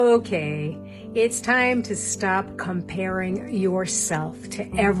Okay, it's time to stop comparing yourself to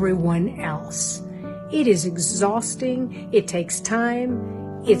everyone else. It is exhausting. It takes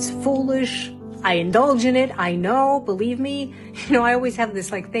time. It's foolish. I indulge in it. I know, believe me. I always have this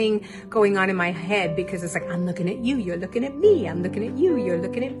thing going on in my head because it's I'm looking at you, you're looking at me. I'm looking at you, you're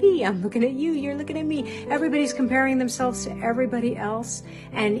looking at me. I'm looking at you, you're looking at me. Everybody's comparing themselves to everybody else.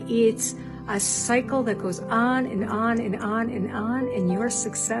 And it's a cycle that goes on and on and on and on. And your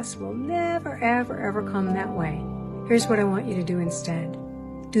success will never, ever, ever come that way. Here's what I want you to do instead.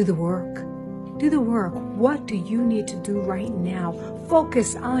 Do the work. Do the work. What do you need to do right now?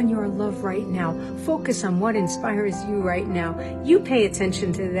 Focus on your love right now. Focus on what inspires you right now. You pay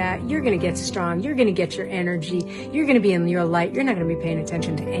attention to that. You're going to get strong. You're going to get your energy. You're going to be in your light. You're not going to be paying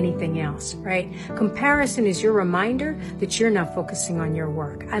attention to anything else, right? Comparison is your reminder that you're not focusing on your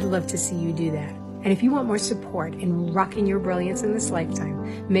work. I'd love to see you do that. And if you want more support in rocking your brilliance in this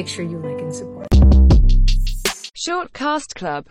lifetime, make sure you like and support. Shortcast Club.